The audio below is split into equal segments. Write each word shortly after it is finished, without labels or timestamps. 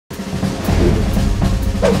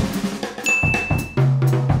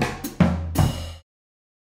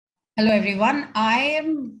Hello, everyone. I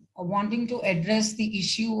am wanting to address the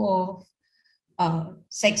issue of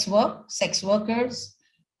sex work, sex workers,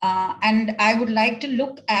 and I would like to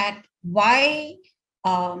look at why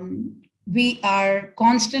we are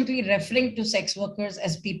constantly referring to sex workers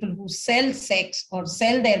as people who sell sex or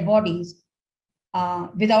sell their bodies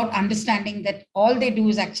without understanding that all they do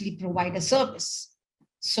is actually provide a service.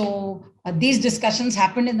 So these discussions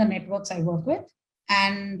happen in the networks I work with,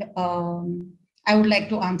 and I would like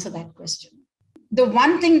to answer that question. The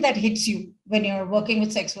one thing that hits you when you're working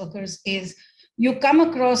with sex workers is you come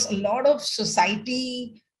across a lot of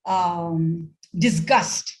society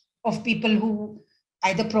disgust of people who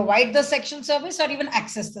either provide the sexual service or even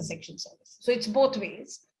access the sexual service. So it's both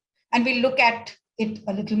ways. And we'll look at it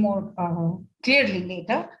a little more clearly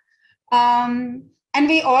later. And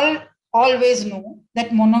we all always know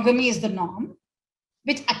that monogamy is the norm,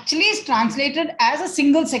 which actually is translated as a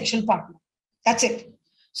single sexual partner. That's it.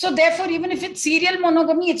 So therefore, even if it's serial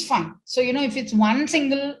monogamy, it's fine. So, if it's one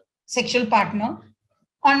single sexual partner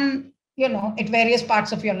on, at various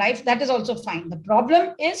parts of your life, that is also fine. The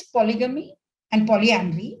problem is polygamy and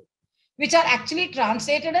polyamory, which are actually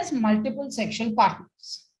translated as multiple sexual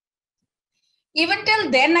partners. Even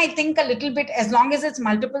till then, I think a little bit, as long as it's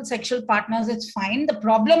multiple sexual partners, it's fine. The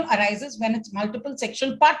problem arises when it's multiple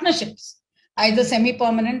sexual partnerships, either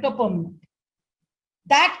semi-permanent or permanent.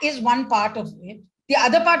 That is one part of it. The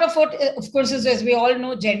other part of it, of course, is, as we all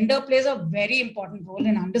know, gender plays a very important role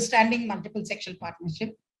in understanding multiple sexual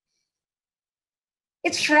partnership.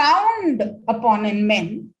 It's frowned upon in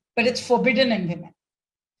men, but it's forbidden in women.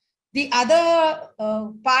 The other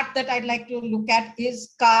part that I'd like to look at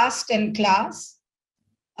is caste and class,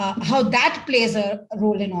 how that plays a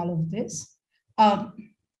role in all of this.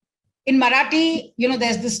 In Marathi,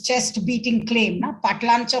 there's this chest beating claim,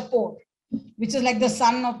 Patlancha Por, which is like the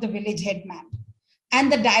son of the village headman. And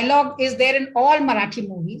the dialogue is there in all Marathi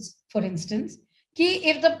movies, for instance, ki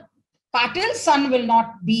if the Patil's son will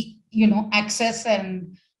not be, access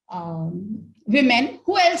and women,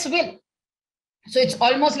 who else will? So it's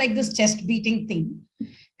almost like this chest beating thing.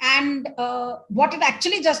 And what it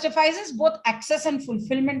actually justifies is both access and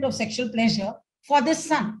fulfillment of sexual pleasure for this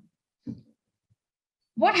son.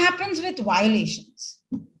 What happens with violations?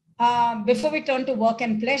 Before we turn to work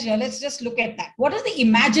and pleasure, let's just look at that. What is the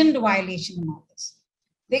imagined violation in all this?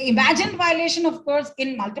 The imagined violation, of course,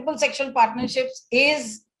 in multiple sexual partnerships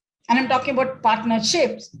is, and I'm talking about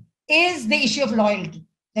partnerships, is the issue of loyalty,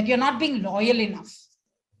 that you're not being loyal enough,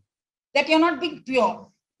 that you're not being pure.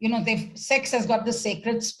 Sex has got this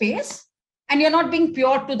sacred space, and you're not being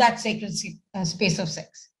pure to that sacred space of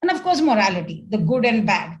sex. And of course, morality, the good and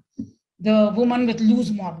bad, the woman with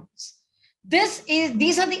loose morals.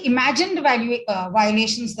 These are the imagined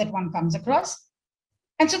violations that one comes across.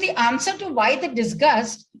 And so the answer to why the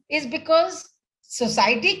disgust is because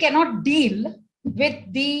society cannot deal with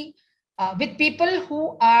with people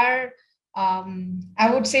who are,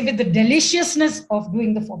 I would say, with the deliciousness of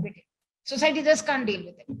doing the forbidden. Society just can't deal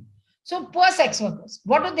with it. So poor sex workers,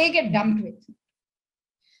 what do they get dumped with?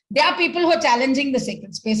 There are people who are challenging the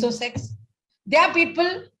sacred space of sex. There are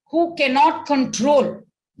people who cannot control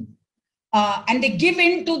and they give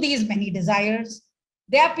in to these many desires.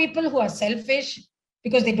 There are people who are selfish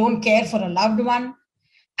because they don't care for a loved one.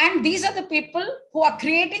 And these are the people who are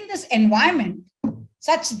creating this environment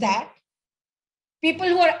such that people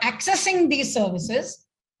who are accessing these services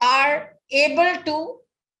are able to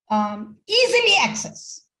easily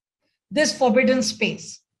access this forbidden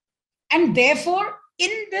space. And therefore, in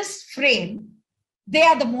this frame, they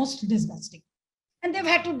are the most disgusting. And they've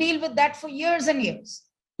had to deal with that for years and years.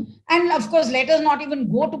 And of course, let us not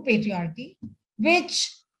even go to patriarchy,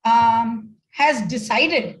 which has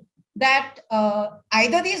decided that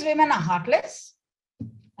either these women are heartless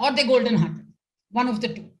or they're golden-hearted, one of the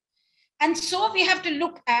two. And so we have to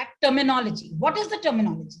look at terminology. What is the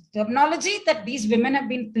terminology? Terminology that these women have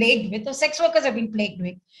been plagued with, or sex workers have been plagued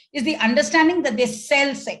with, is the understanding that they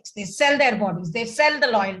sell sex, they sell their bodies, they sell the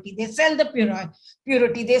loyalty, they sell the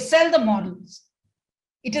purity, they sell the morals.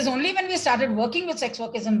 It is only when we started working with sex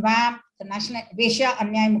workers in WAM, the National Veshya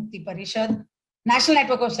Anyay Mukti Parishad, National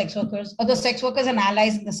Network of Sex Workers, or the sex workers and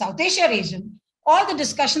allies in the South Asia region, all the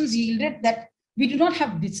discussions yielded that we do not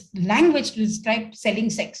have this language to describe selling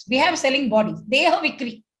sex. We have selling bodies. They have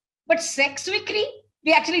vikri. But sex vikri,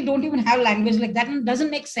 we actually don't even have language like that, and it doesn't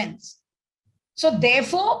make sense. So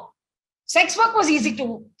therefore, sex work was easy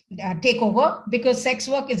to take over because sex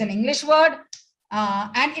work is an English word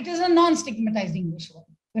and it is a non-stigmatized English word.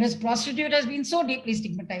 Whereas prostitute has been so deeply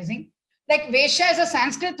stigmatizing. Like Veshya is a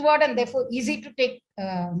Sanskrit word and therefore easy to take,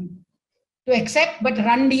 to accept, but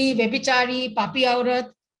Randi, Vebichari, Papi Aurat,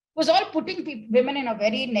 was all putting women in a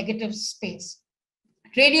very negative space.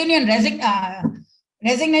 Trade union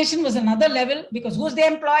resignation was another level, because who's the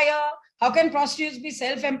employer? How can prostitutes be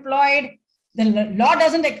self-employed? The law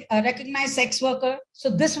doesn't recognize sex worker. So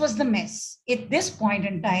this was the mess. At this point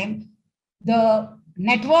in time, the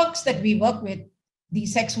networks that we work with, the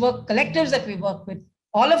sex work collectives that we work with,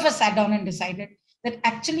 all of us sat down and decided that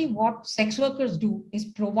actually what sex workers do is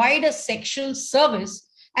provide a sexual service.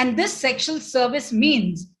 And this sexual service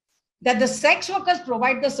means that the sex workers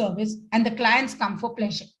provide the service and the clients come for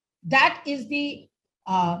pleasure. That is the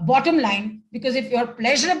bottom line, because if you're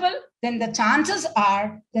pleasurable, then the chances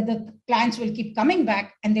are that the clients will keep coming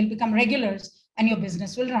back and they'll become regulars and your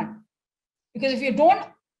business will run. Because if you don't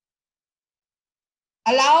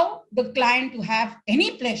allow the client to have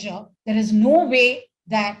any pleasure, there is no way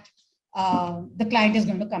that the client is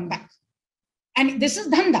going to come back. And this is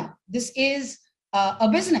dhanda. This is a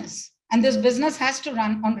business. And this business has to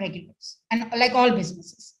run on regulars, and like all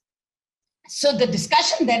businesses. So the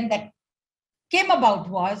discussion then that came about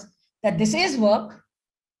was that this is work.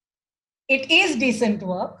 It is decent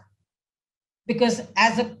work, because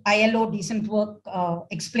as the ILO decent work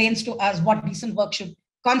explains to us what decent work should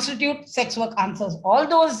constitute, sex work answers all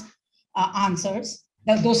those answers,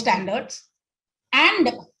 those standards.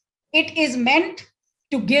 And it is meant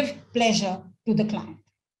to give pleasure to the client.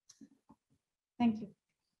 Thank you.